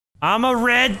I'm a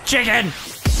red chicken.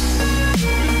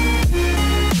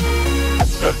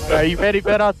 Are you ready,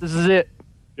 Vanoss? This is it.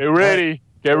 Get ready.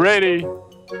 Get ready.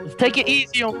 Let's take it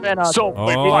easy on Vanoss.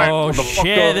 Oh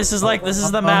shit! This is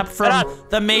the map from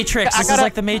the Matrix. This is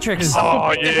like the Matrix.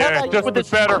 Oh yeah, just with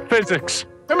better physics.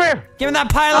 Come here. Give me that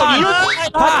pylon.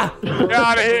 Get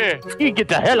out of here. You get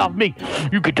the hell off me.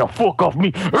 You get the fuck off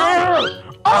me.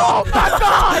 Oh my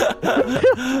god!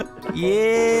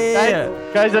 Yeah.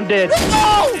 Guys, I'm dead. No!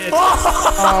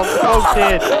 Oh, we're both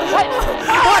dead.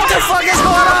 What the fuck is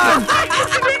going on?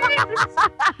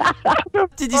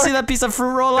 Did you see that piece of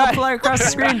fruit roll up fly across the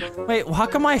screen? Wait, how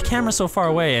come my camera's so far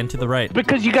away and to the right?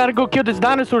 Because you gotta go kill this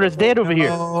dinosaur that's dead over here.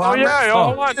 Oh yeah,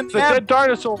 hold on. There's a dead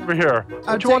dinosaur over here.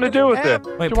 What do you want to do with it?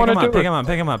 Wait, pick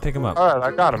him up. All right,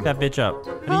 I got him. That bitch up.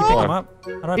 How do you pick him up?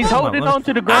 How do I He's pick him holding up? on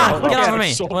to the ground. Get off of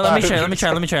me. So Well, let me try.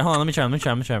 Hold on, let me try.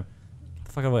 Get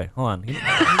the fuck away. Hold on. Put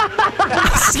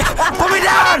me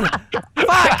down!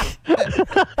 Fuck!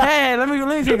 Hey, let me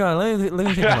pick him up. Let me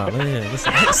pick him up.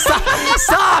 Listen.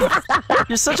 Stop!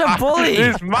 You're such a bully.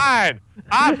 He's mine.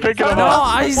 I'm picking him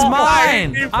up. No, he's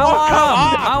mine.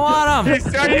 I want him. He's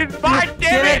mine.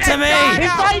 Give it to me.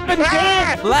 He's not even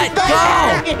dead. Let go.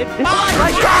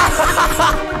 Let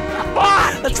go.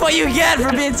 That's what you get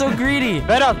for being so greedy.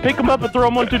 Vanoss, pick him up and throw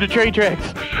him onto the train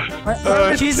tracks.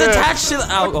 He's attached to the.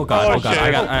 Oh god. Shit. I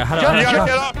got. You gotta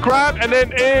get up, grab, and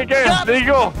then in again. There you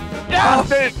go.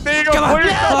 There you go. Come on. Pull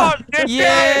yourself up. Get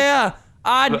Yeah.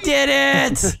 I did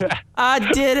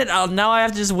it. Oh, now I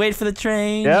have to just wait for the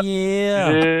train. Yep.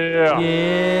 Yeah.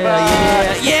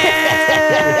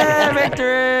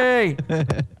 Victory.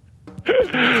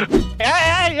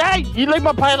 Hey! You leave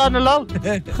my pylon alone.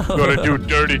 Gonna do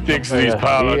dirty things to these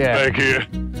pylons back here.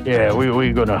 Yeah,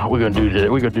 we're gonna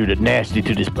do the nasty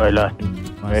to this pylon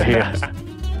right here.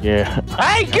 Yeah.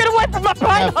 Hey, get away from my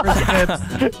pylon!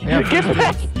 Get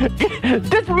back!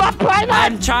 This is my pylon!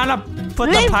 I'm trying to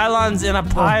put the pylons in a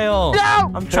pile.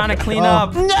 No! I'm trying to clean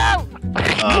up. No!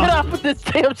 Get off of this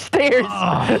damn stairs!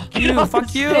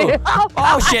 Fuck you!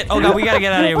 Oh shit! Oh god, we gotta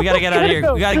get out of here. We gotta get out of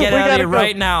here. We gotta get out of here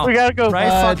right now. We gotta go. Right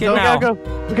fucking now. We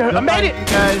gotta go. I made it!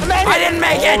 I didn't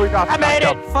make it! I made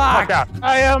it! Fuck!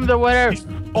 I am the winner!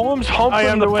 Holmes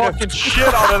humping the fucking shit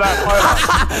out of that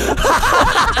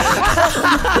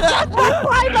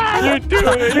pylon. You do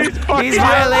it. He's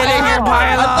violating your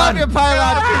pylon. I love your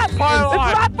pylon. It's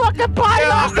my fucking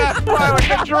pylon! That's pylon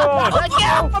control. Get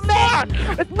off of me!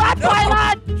 It's my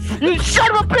pylon! You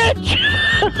son of a bitch!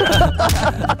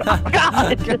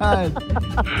 God!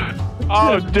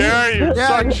 How dare you?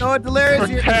 Yeah, you know what, Delirious?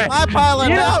 You're my pylon.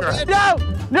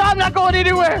 No, I'm not going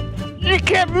anywhere! You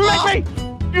can't make me!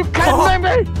 You can't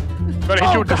make me! Better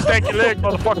hit you with the stanky leg,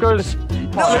 motherfuckers.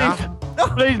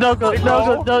 Please, no go.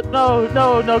 No. I'm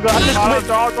just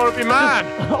They're all gonna be mine.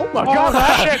 Oh my god!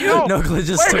 Shit, no. Nogla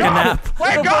just took a nap.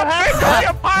 Wake up! Wake up,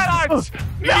 your pylons!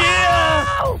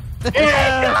 Yeah!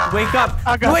 Wake up!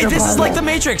 Wait, this is like the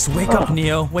Matrix. Wake up,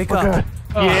 Neo. Wake up.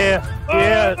 Yeah!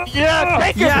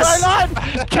 Take it, pylon!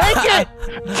 Take it!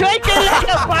 Take it!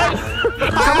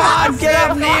 Come on, get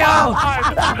up, Neo!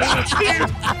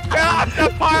 Get off the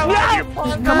pylon!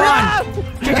 Come on!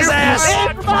 Kick his ass!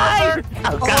 It's mine!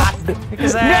 Oh god! Kick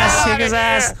his ass! Kick his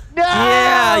ass!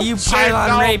 Yeah, you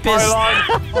pylon rapist!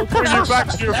 I'll bring you back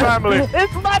to your family.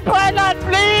 It's my pylon,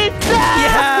 please!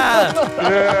 Yeah!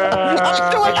 I'm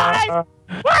still alive!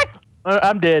 What?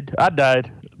 I'm dead. I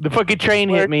died. The fucking train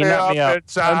hit me, knocked me out.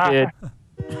 I'm dead.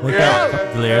 Wake up,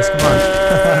 Delirious, come on.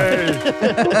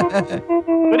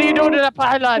 What are you doing to that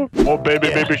pylon? Oh,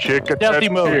 baby, shake it. Stealthy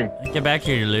mode. Get back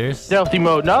here, Delirious. Stealthy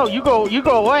mode. No, you go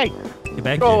away. Get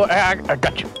back Go. here. I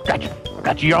got you.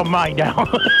 You're mine now.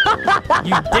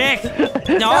 You dick!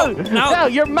 No! No,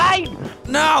 you're mine.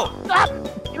 No! Stop.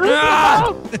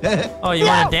 Ah! Oh, you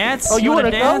wanna dance? Oh, you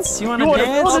wanna dance? go? You wanna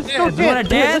dance? Let's go You wanna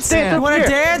dance? Let's You wanna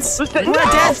dance? You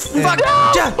wanna dance? Fuck!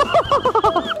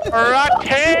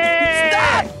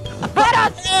 Rotate!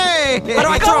 Vanoss! Hey! How do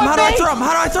I throw him? How do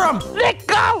I throw him? Let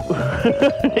go!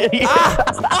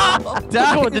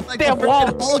 Doc, Go it's with the like damn the wall.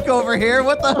 freaking Hulk over here.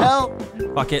 What the hell?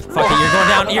 Fuck it. You're going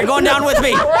down. You're going down with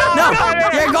me. No,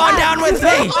 you're going down with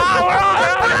me.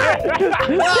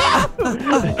 Yeah!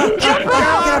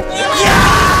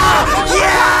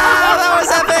 That was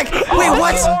epic. Wait,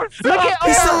 what?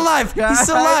 He's still alive.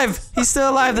 He's still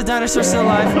alive. The dinosaur's still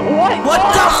alive. What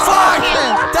the fuck?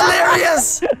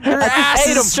 Delirious! Your ass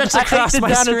is stretched across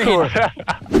my screen.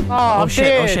 Oh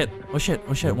shit.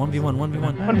 1v1.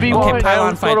 1v1. Okay,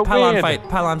 pylon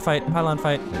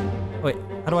fight. Wait,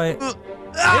 how do I?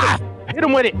 Hit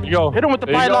him with it. Yo. Hit him with the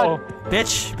pylon.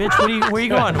 Bitch, where you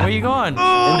going?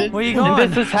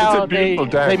 And this is how they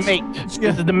mate. This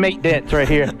is the mate dance right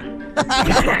here. You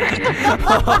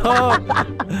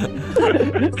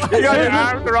got your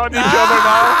arms around each other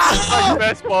now. Like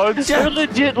best buds. You're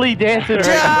legitly dancing right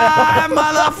Yeah,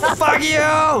 motherfuck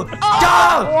you! Go!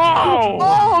 Whoa!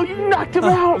 Oh, you knocked him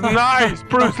out. Nice,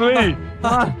 Bruce Lee.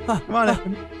 Come on,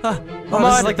 Evan. Oh,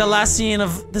 this is like the last scene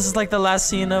of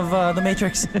The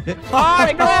Matrix.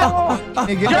 Alright, go!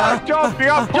 Hey, get Yeah, out. jump, you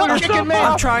gotta pull yourself I'm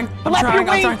up. trying. Flap your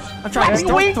wings. Just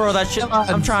don't throw that shit.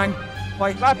 I'm trying.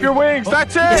 Why? Flap your wings,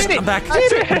 that's Yes, it! I'm back.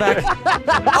 I'm back.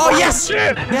 Oh yes!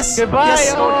 Shit! Yes! Goodbye,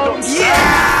 Yes! y'all.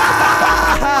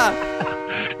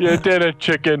 Yeah! You did it,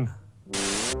 chicken.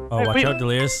 Oh, watch out,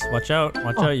 Delirious. Watch out.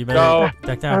 Watch out. You No. better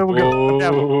duck down. We're going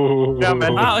down,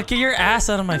 man. Wow, get your ass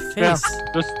out of my Yeah, face.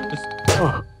 just,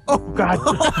 Oh, God.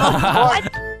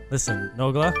 Listen,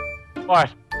 Nogla, what?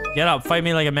 get up. Fight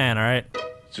me like a man, alright?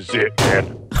 This is it,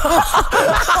 man.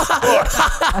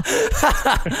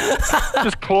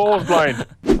 Just clothesline.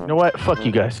 You know what? Fuck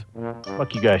you guys.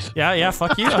 Fuck you guys. Yeah,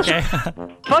 fuck you. Okay.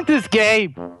 Fuck this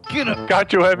game.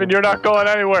 Got you, Evan. You're not going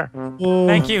anywhere.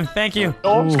 Thank you.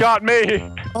 Nope's got me.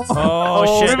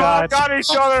 Oh, shit. We've all got each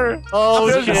other. Oh,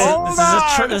 Just shit. hold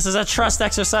on. This is a trust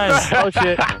exercise. Oh,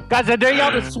 shit. Guys, I dare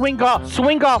y'all to swing off.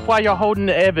 Swing off while you're holding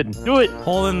the Evan. Do it.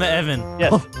 Holding the Evan.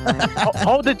 Yes.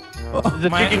 Hold it. The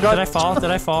chicken Did I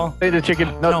fall? Say the chicken.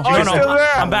 No. he's still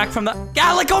there. I'm back from the.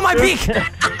 God, let go of my beak!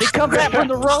 He comes back from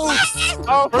the road.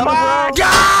 Oh, come on.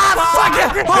 God, fuck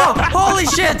it! Oh, holy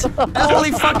shit!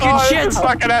 Holy fucking Oh, shit! this is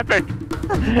fucking epic.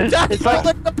 It's like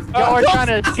y'all are trying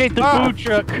to escape the food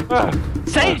truck.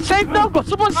 Save Noble.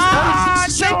 Someone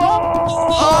save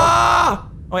Noble. Oh!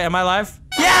 Wait, am I alive?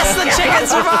 Yes, the chicken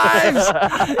survives!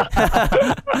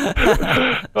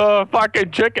 Oh,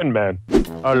 fucking chicken, man.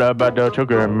 All about the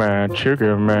chicken, man.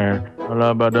 Chicken, man. All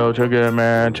about the chicken,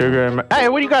 man. Chicken, man. Hey,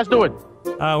 what are you guys doing?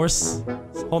 We're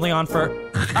holding on for.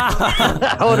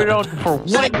 Holding on for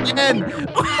what? Again. Where's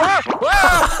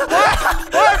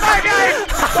my guy?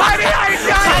 Why did I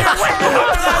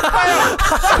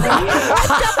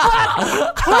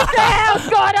What the hell's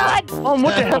going on?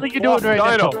 What the hell are you doing right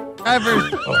now? Dino. Ever.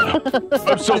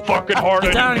 I'm so fucking hard.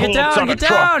 Get down! Get down! Get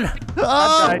down!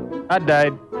 Oh. I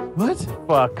died. What?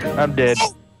 Fuck, I'm dead.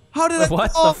 How did I?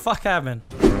 What the fuck happened?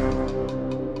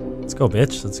 Let's go,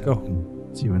 bitch. Let's go.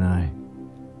 It's you and I.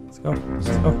 Let's go. Let's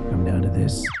go. Come down to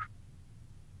this.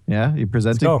 Yeah, you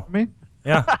presenting go. for me?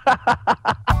 Yeah.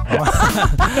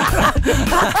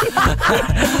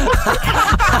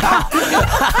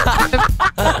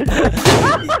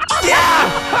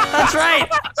 Yeah! That's right!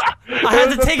 I had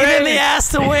to take it in the ass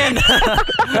to win!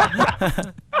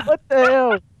 What the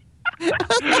hell?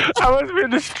 That must have been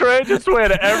the strangest way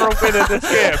to ever win in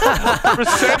this game.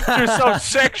 Present yourself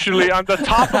sexually on the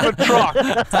top of a truck,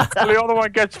 and the other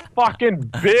one gets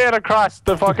fucking bit across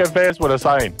the fucking face with a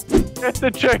sign. Get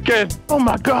the chicken. Oh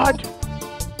my god.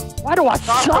 Why do I Not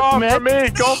suck, go man? for me.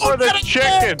 Go for the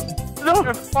chicken. No,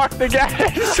 fuck the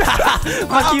guys.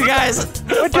 Fuck you guys!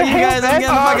 Fuck you guys! I'm getting the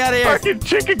fuck out of here! Fucking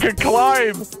chicken can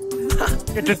climb.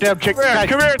 Get the damn chicken.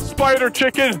 Come here, spider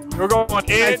chicken. You're going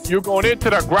in. You're going into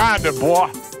the ground,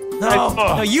 boy.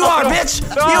 No, you are, bitch!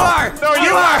 No. You are! No,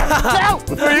 you are!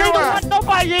 No, you are.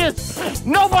 nobody is.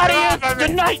 Nobody is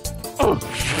tonight. Oh,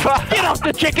 fuck. Get off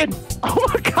the chicken. Oh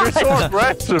my god. You're so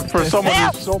aggressive for someone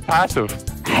Help. who's so passive.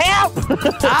 Help.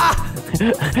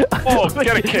 Oh,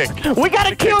 get a kick. We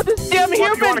gotta kill this damn What, you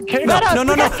want human. a kick? No! Oh,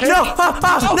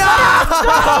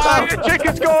 the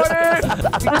chicken's going in.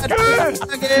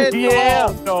 Good.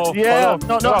 Yeah. No. Yeah.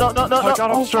 Oh, No. I got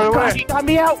him straight God, away. he got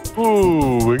me out.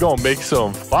 Ooh, we're gonna make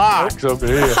some fox up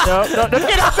here. No,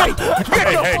 get off me.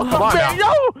 Hey, come on now.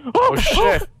 No. Oh,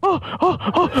 shit.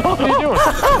 What are you doing?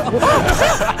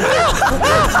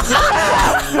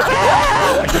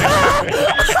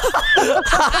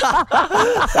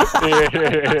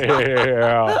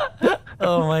 Yeah.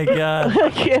 Oh my god. I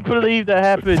can't believe that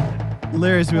happened.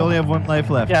 Hilarious, we only have one life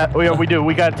left. Yeah, we do.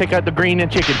 We gotta take out the green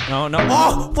and chicken. No.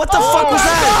 Oh! What the fuck was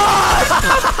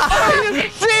that? Are you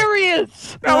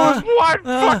serious? That was one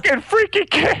fucking freaky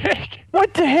kick.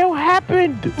 What the hell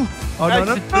happened? Oh, no,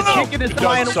 no, The chicken is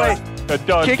flying away. The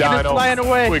done, Chicken is Dino. flying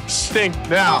away. We extinct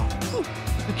now.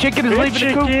 The chicken is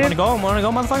leaving the coop. Wanna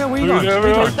go, motherfucker? Where you going? Where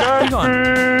you going? Where you going?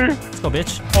 Let's go,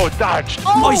 bitch. Oh, dodge.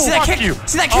 Oh, you see that fuck kick? you.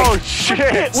 See that kick? Oh,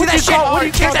 shit. See that shit? What do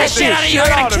you Kick call that this shit out of you!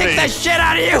 I'm gonna kick that shit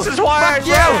out of you! This is why Fuck I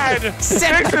you! ran. Sit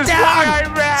This is down! why I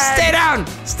ran. Stay down!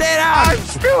 Stay down! I'm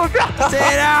still down.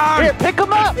 Stay down! Here, pick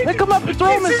him up. Pick him up and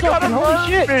throw him in He's gonna something.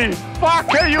 Holy shit. me.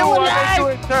 Fuck you. Still want alive. to do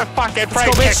it to fucking Let's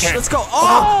go, bitch! Let's go!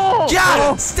 Oh!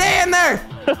 God! Stay in there!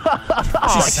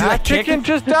 See that chicken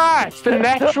just died. It's the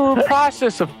natural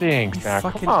process of things. Now,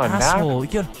 fucking come on asshole. now.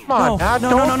 Come on now.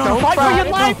 No. Fight for your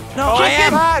life. No, I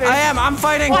am. I'm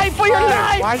fighting. Fight for your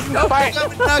life. Why are you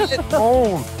fighting?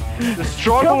 Oh, the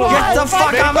struggle. Get the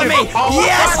fuck out of me.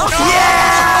 Yes.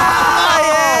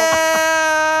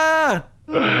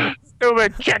 Yeah.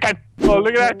 Stupid chicken. Oh,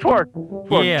 look at that twerk.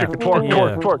 Twerk, Yeah. chicken, twerk,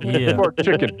 Yeah. twerk, Yeah. twerk,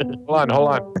 chicken. Hold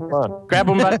on. Grab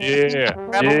him by Yeah.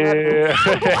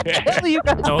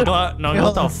 No,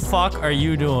 what the fuck are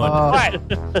you doing? What?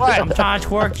 I'm trying to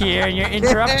twerk here and you're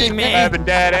interrupting me. Having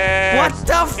that ass. What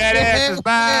the f- That ass is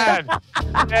mine.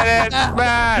 That ass is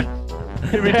mine.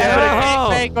 Give me that ass.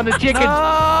 gangbang on the chicken.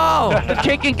 No! The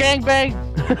chicken gangbang.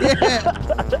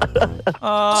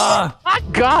 My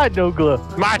God, no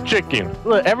glove. My chicken.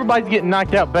 Look, everybody's getting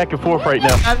knocked out back and forth right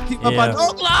now. Yeah. You're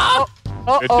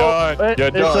done. You're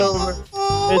It's done. over.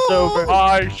 It's over.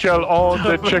 I shall own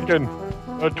the chicken.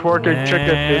 The twerking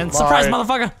chicken And is surprise, mine.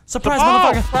 motherfucker! Surprise,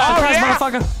 motherfucker! Surprise, yeah.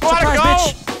 motherfucker! Wanna Surprise, go?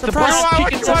 bitch! Surprise!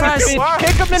 What you wanna Surprise! do, huh?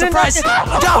 Kick him in the Surprise!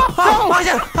 nuggets. Go! Oh,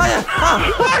 yeah!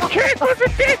 That kick was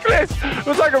ridiculous. It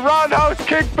was like a roundhouse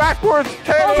kick backwards.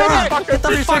 Tail Get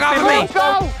the fuck out of me!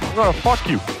 Go. I'm gonna fuck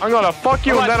you. I'm gonna fuck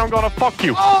you and then I'm gonna fuck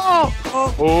you. Oh.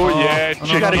 Oh yeah,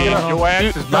 chicken. Your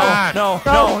ass is mine. No!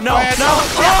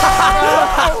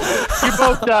 You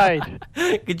both died.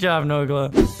 Good job, Nogla.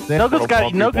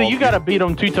 Nogla, you gotta beat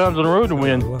him 2 times in a row to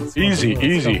win. Easy.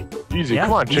 Yeah,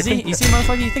 Come on, chicken. easy,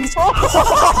 motherfucker. You think it's? You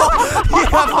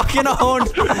got fucking owned.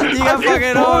 You got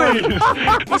fucking owned.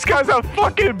 This guy's a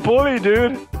fucking bully,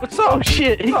 dude. What's up? Oh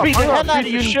shit, he beat the hell out of beat the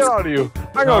you. shit out of you.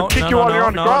 I'm gonna kick you while you're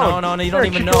on the ground. No, you don't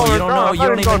even know. You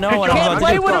don't even know what I'm about to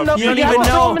do. You don't even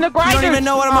know. You don't even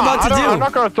know what I'm about to I'm do.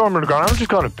 not gonna throw him in the ground. I'm just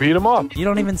gonna beat him up. You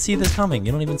don't even see this coming.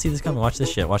 Watch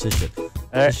this shit. Watch this shit.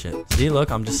 See,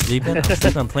 look, I'm just sleeping.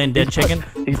 I'm playing dead chicken.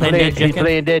 He's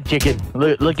playing dead chicken.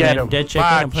 Look at him. Dead chicken.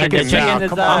 I'm playing dead chicken now. chicken.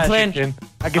 Come I'm on, playing.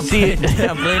 I can see it.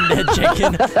 I'm playing dead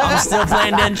chicken. I'm still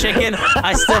playing dead chicken.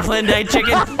 I'm still playing dead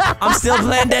chicken. I'm still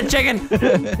playing dead chicken.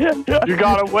 You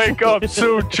gotta wake up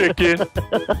soon, chicken.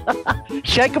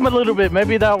 Shake him a little bit.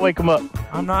 Maybe that'll wake him up.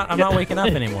 I'm not waking up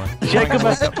anymore. Shake him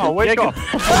up. Oh, wake up.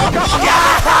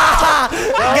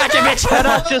 Gotcha, bitch. And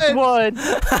I just won.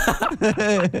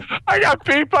 I got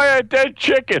beat by a dead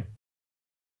chicken.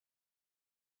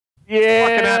 Fucking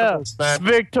Yeah. animals, man.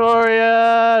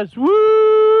 Victorious. Woo.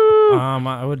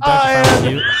 I would duck if I was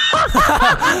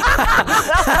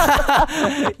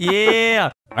you.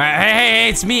 Yeah. All right, hey,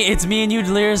 it's me and you,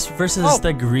 Delirious, versus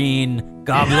the Green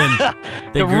Goblin.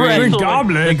 The Green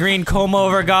Goblin? The Green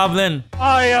Comb-Over Goblin.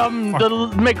 I am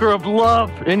the maker of love,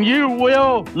 and you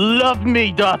will love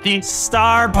me, Dottie.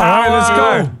 Star power. All right, let's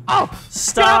go. Oh,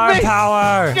 Star Get off me.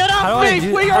 power. Get How off do I me!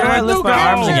 do- We how do are I the lift new my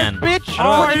arms characters, again? bitch!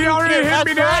 Oh, you already hit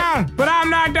me down, but I'm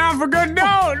not down for good.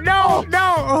 No. No!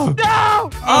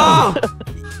 Oh!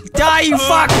 Die, you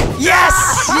fuck! Yes!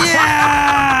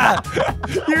 Yeah!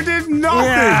 You did nothing.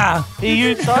 Yeah! He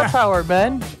used star power,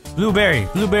 man. Blueberry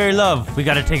love. We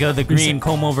gotta take out the Green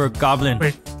Comb-Over Goblin.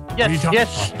 Wait. Yes,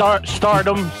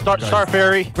 stardom, star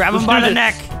fairy. Grab him Let's by do the this.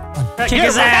 neck. Kick Get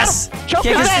his him right ass. now. Choke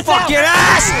Kick his his ass fucking out.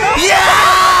 ass.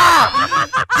 Yeah!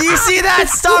 Do you see that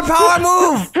star power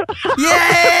move?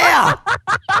 Yeah!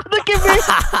 Look at me.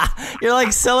 You're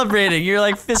like celebrating. You're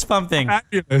like fist pumping.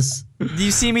 Fabulous. Do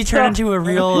you see me turn into a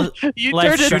real You life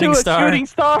turned shooting into star? a shooting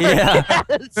star. Yeah.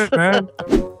 Yes. Man.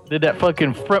 Did that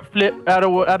fucking front flip out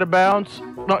of bounds?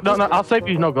 No. I'll save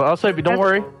you. No, I'll save you. Don't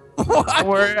worry. Don't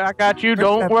worry. I got you.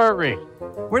 Don't worry.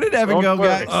 Where did Evan go, Don't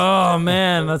guys? Oh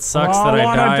man, that sucks that I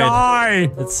wanna died. die.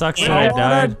 It sucks that I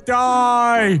died.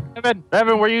 Die.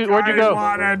 Evan, where'd you go?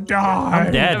 wanna die.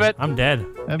 I'm dead. Evan. I'm dead.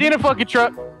 Get in a fucking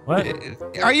truck. What?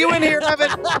 Are you in here,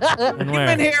 Evan? And where?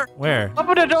 in here. Where?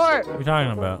 Open the door. What are you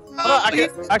talking about?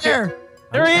 I can't.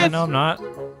 There he is. No, I'm not.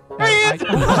 There he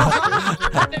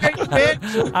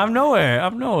is. I'm nowhere. Now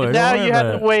Don't worry you have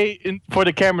about to it. wait for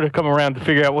the camera to come around to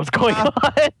figure out what's going on.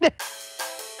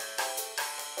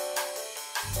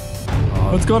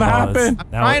 What's gonna happen?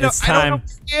 Now it's time.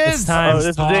 It's time. Oh, this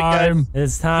is it, guys.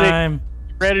 It's time.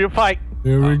 Ready to fight.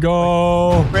 Here we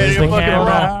go. Ready Where's to the fucking camera?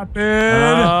 rock.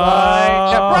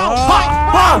 Happen.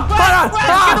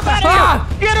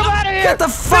 Get him out of here! Get the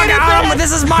fuck out of me!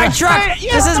 This is my truck!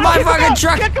 This is my fucking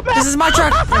truck! This is my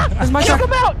truck! This is my truck! Kick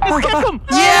him out! Just kick him!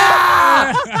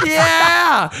 Yeah!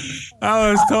 Yeah!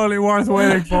 That was totally worth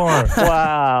waiting for.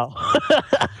 Wow.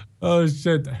 Oh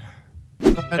shit.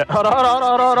 Hold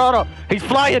on. He's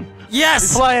flying. Yes!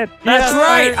 He's flying. That's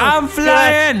right! I'm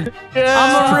flying! Yeah.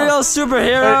 I'm a real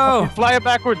superhero! He's flying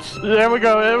backwards. There we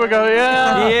go.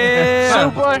 Yeah.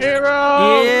 Yeah!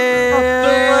 Superhero.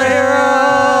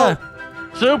 Yeah! Superhero.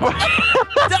 Super.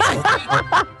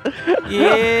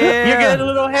 Yeah. You're getting a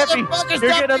little heavy. You're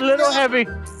getting a little heavy.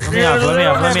 Let me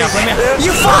up.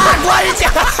 You fuck! Why did you?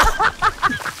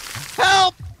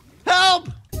 Help! Help!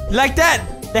 Like that.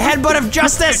 The headbutt of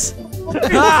justice.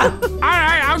 Ah.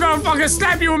 Alright, I'm gonna fucking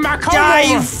slap you with my comb Die,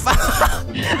 you over.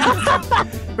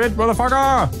 Bitch,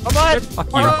 motherfucker. Come on.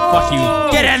 Fuck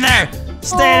you. Get in there.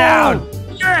 Stay down.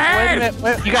 Your head. Wait a minute.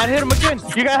 Wait, you gotta hit him again.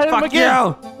 You gotta hit him Fuck again.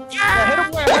 you. Yeah, hit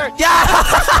him where it hurts.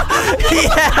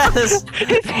 Yes.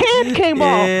 His hand came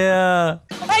off. Yeah.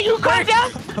 Hey, you got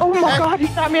down? Oh my God, he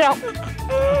got me out.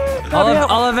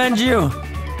 I'll avenge you.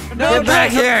 Get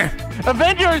back here.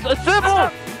 Avengers, assemble.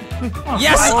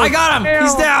 Yes, I got him.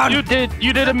 He's down.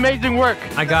 You did amazing work.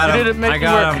 I got You him. did amazing I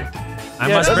got work. him. I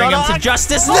must bring him to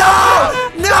justice. No!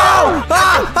 No!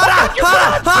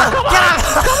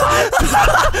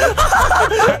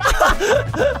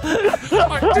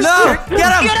 No!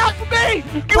 Get him! Get out of me!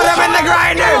 Put him in the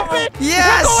grinder!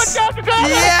 Yes!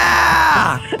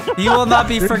 Yeah! You will not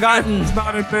be forgotten. It's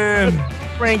not a thing.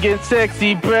 Bring it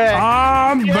sexy back.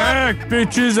 I'm back,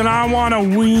 bitches, and I wanna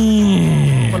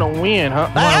win. You wanna win, huh?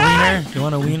 You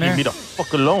want a wiener? Leave me the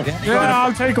fuck alone. Yeah,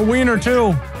 I'll take a wiener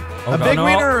too. A big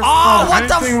wiener. Oh, what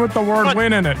the Anything with the word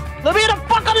win in it. Let me the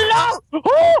fuck alone!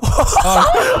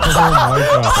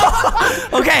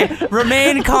 Okay,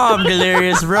 remain calm,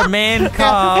 Delirious. Remain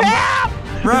calm.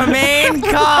 Remain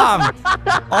calm.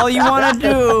 All you want to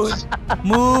do,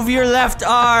 move your left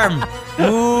arm.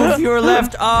 Move your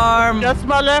left arm. That's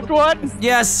my left one.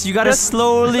 Yes, you got to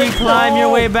slowly climb your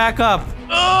way back up.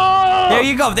 Oh! There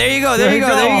you go. There you go. There you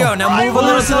go. There you go. Now move a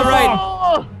little to the right.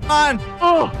 Come on.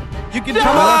 Oh! You can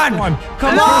Come on.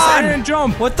 Come on. And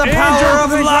jump. With the And power jump of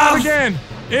to the love. ground again.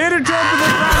 And a jump to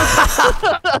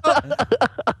the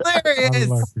There it is.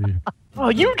 ground. Oh,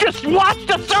 you just watched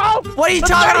the show! What are you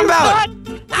talking about?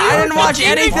 I didn't watch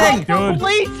anything. You didn't call for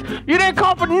police! You didn't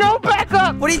call for no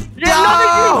backup! What are you? None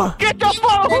of you! Get the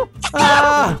phone!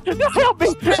 Help me! Help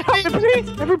me, please!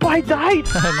 Everybody died!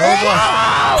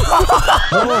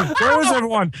 Where is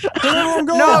everyone? Where everyone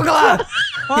go? Nogla!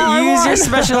 Use your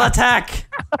special attack.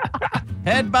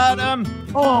 Headbutt him.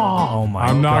 Oh my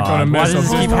I'm not gonna mess Why up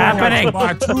does this this keep happening?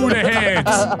 by two of the heads.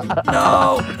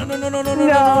 No!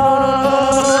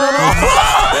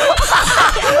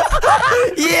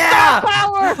 Yeah!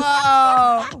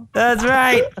 Oh. That's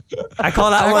right. I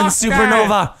call that one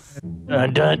supernova.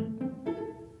 Done.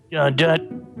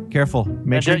 Done. Careful.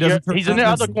 Make sure he doesn't. He's in the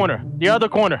other corner. The other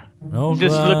corner. Nogla.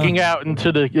 Just looking out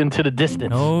into the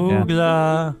distance.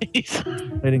 Nogla. He's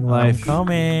Fighting life.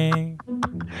 Coming.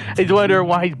 wondering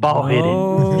why he's bald headed.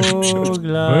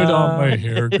 Nogla. Where did all my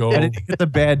hair go? I didn't get the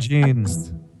bad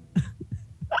genes.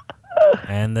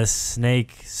 And the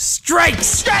snake strikes!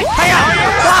 Strike!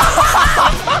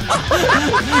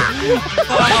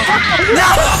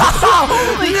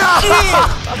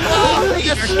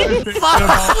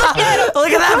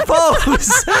 Look at that pose!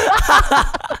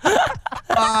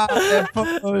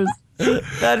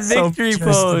 That victory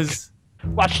pose.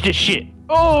 Watch this shit.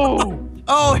 Oh!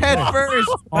 Oh, head first.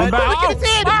 I'm back. Look at his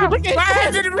head. Look at My his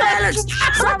head didn't relish.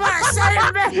 Somebody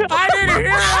save me. I need a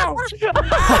hero.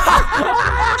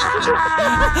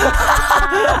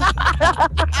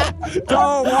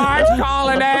 Don't watch, call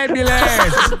an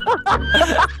ambulance.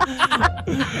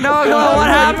 Nogla, what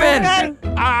happened?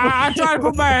 I tried to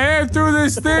put my hand through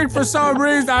this thing for some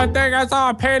reason. I think I saw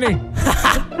a penny.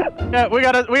 Yeah, we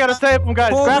gotta save him,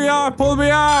 guys. Pull Grab me him. out, pull me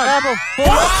out. Grab him.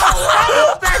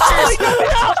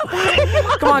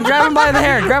 Come on, grab him by the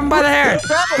hair. Grab him by the hair.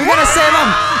 We gotta save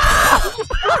him.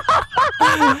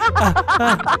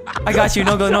 I got you,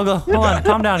 Nogla. Hold on,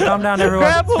 calm down, everyone.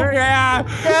 Grab him. Yeah.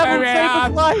 Grab him. Save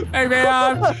his life. Hey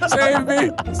man, save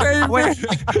me! Save me!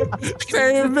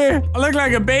 Save me! I look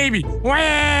like a baby. Wah!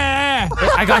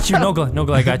 I got you, Nogla.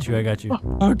 I got you.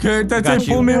 Okay, that's Got it.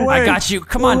 you. Pull me away. I got you.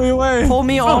 Come Pull me on. away. Pull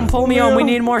me on. We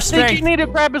need more I think strength. you need to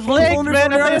grab his legs, Pull me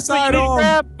man. from the I other think side you need to on.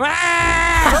 grab.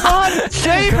 Come on,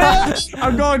 save him.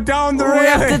 I'm going down the We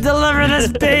have to railing. deliver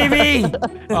this baby.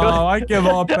 Oh, I give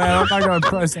up, man. I'm not gonna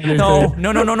press anything. No.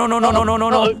 Don't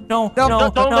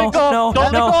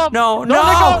let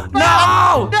go.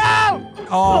 No.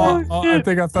 Oh, I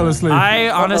think I fell asleep. I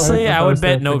honestly, I would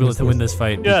bet Nogla to win this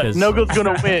fight Yeah, because Nogla's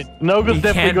gonna win. Nogla's he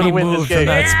definitely can't gonna be win this moved from game.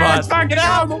 that Let's spot. fucking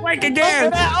out. I'm awake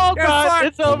again. Oh Get god, fucked.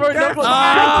 it's over. Get Nogla.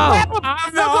 fucked.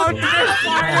 I'm the ultimate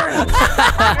fighter.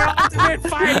 The ultimate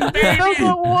fighting baby.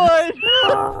 Nogla won.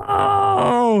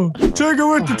 Oh, chicken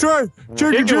with the train.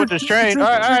 Chicken with this train. All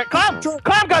right. Climb,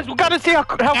 guys. We gotta see how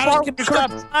far we can climb.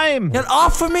 Time. Get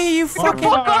off of me, you Fuck fucking.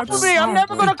 off of me. I'm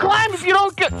never gonna climb if you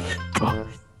don't get.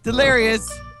 Delirious.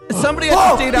 Somebody has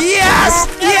to stay down. Yes!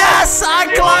 Yes! I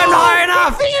climbed high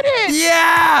enough!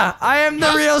 Yeah! I am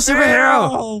the real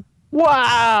superhero!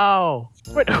 Wow!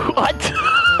 Wait, what?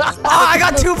 Oh, I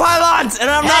got 2 pylons, and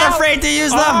I'm not afraid to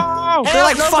use them! They're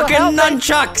like fucking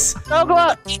nunchucks! Oh,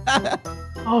 God!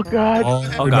 Oh, God.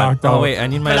 Oh, God. Oh, wait, I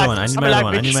need my other one. I need my other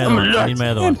one. I need my other one. I need my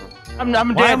other one. I'm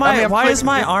dead. Why is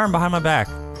my arm behind my back?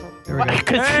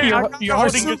 Because you're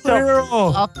holding yourself.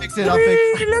 I'll fix it. I'll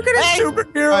fix it. Look at this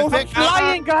superhero. I'm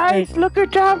flying, guys. Look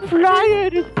at that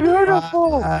flying. It's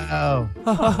beautiful.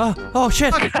 Oh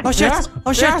shit! Oh shit!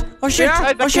 Oh shit! Oh shit!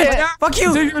 Oh shit! Fuck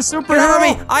you! You're a Get superhero. over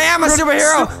me! I am a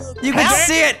superhero! You can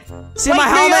see it! See my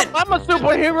helmet? I'm a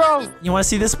superhero. You wanna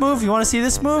see this move? You wanna see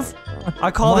this move?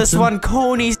 I call this one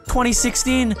Coney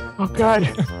 2016. Oh, God.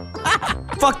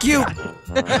 Fuck you!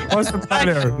 What's the plan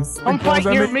here? I'm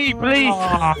fighting near me, please.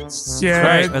 Oh,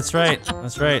 shit. That's right.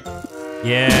 That's right.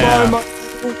 Yeah.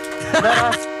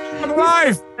 I'm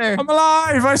alive. I'm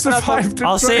alive. I survived.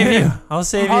 I'll save you. I'll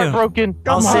save you. Heartbroken.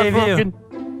 I'll save you.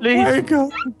 Please. Wake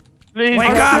up. Please.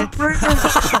 Wake up!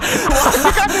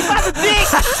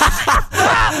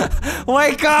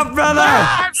 Wake up,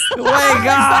 brother! Wake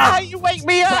up! You wake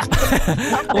me up!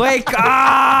 Wake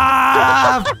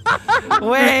up!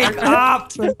 Wake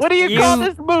up! What do you call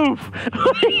this move?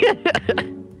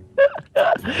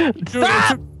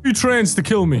 Stop! You trans to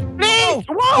kill me. Please!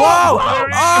 Whoa!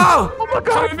 Oh! Oh my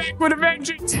God! Coming back with a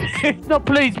vengeance. No,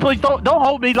 please, don't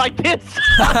hold me like this.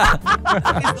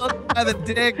 By the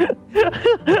dick.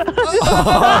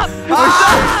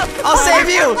 I'll save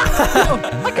you!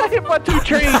 I got hit by 2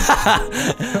 trains.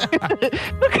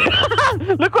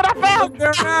 Look what I found!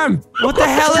 There I am. What the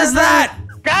hell is that?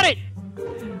 Got it!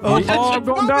 Oh, I'm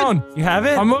going down. You have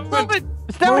it? I'm moving.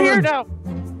 It's down here now.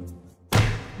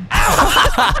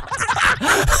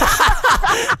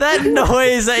 That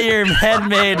noise that your head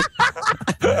made.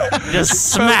 Just I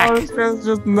smack. was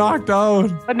just knocked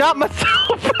out. I knocked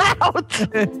myself out.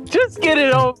 Just get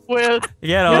it over with.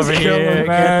 Get over kill here. him, Get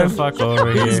man. the fuck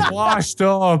over He's here. washed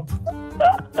up.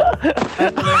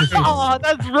 Oh,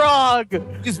 that's wrong.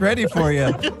 He's ready for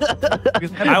you.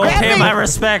 I will pay my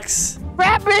respects.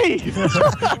 Grab me.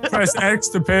 Press X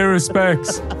to pay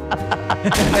respects.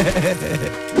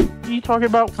 You talking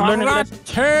about learning that?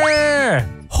 Karate.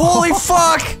 Holy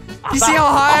fuck! You see how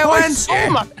high I went? Oh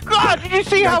my God! Did you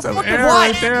see how Some fucking air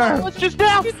right there. I was just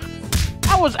down?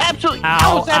 I was absolutely.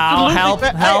 Ow, ow, help,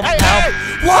 help, help.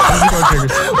 What?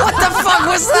 What the fuck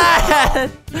was that?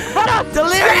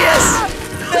 Delirious!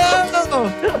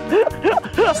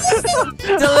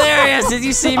 Delirious, did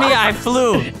you see me? I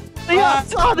flew. Yeah, I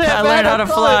saw that. I learned how to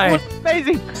fly. It was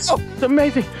amazing. Oh, it's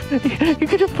amazing. You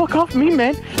could just fuck off me,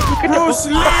 man. Bruce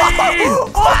Lee.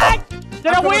 What?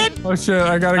 Did I win? Oh shit,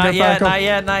 I gotta Not get yet, back up. not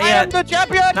yet, not I am yet. the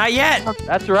champion. Not yet.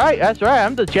 That's right. That's right.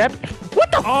 I'm the champion. What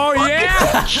the? Oh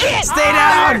yeah! Shit! Stay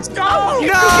down. Let's go!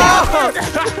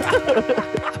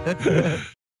 No!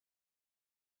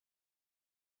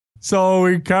 So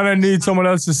we kind of need someone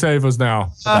else to save us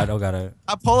now. Oh god.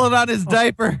 I'm pulling on his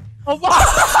diaper. Oh, what?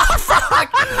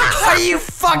 Are you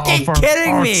fucking For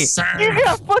kidding me? fuck's sake. You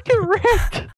got fucking wrecked.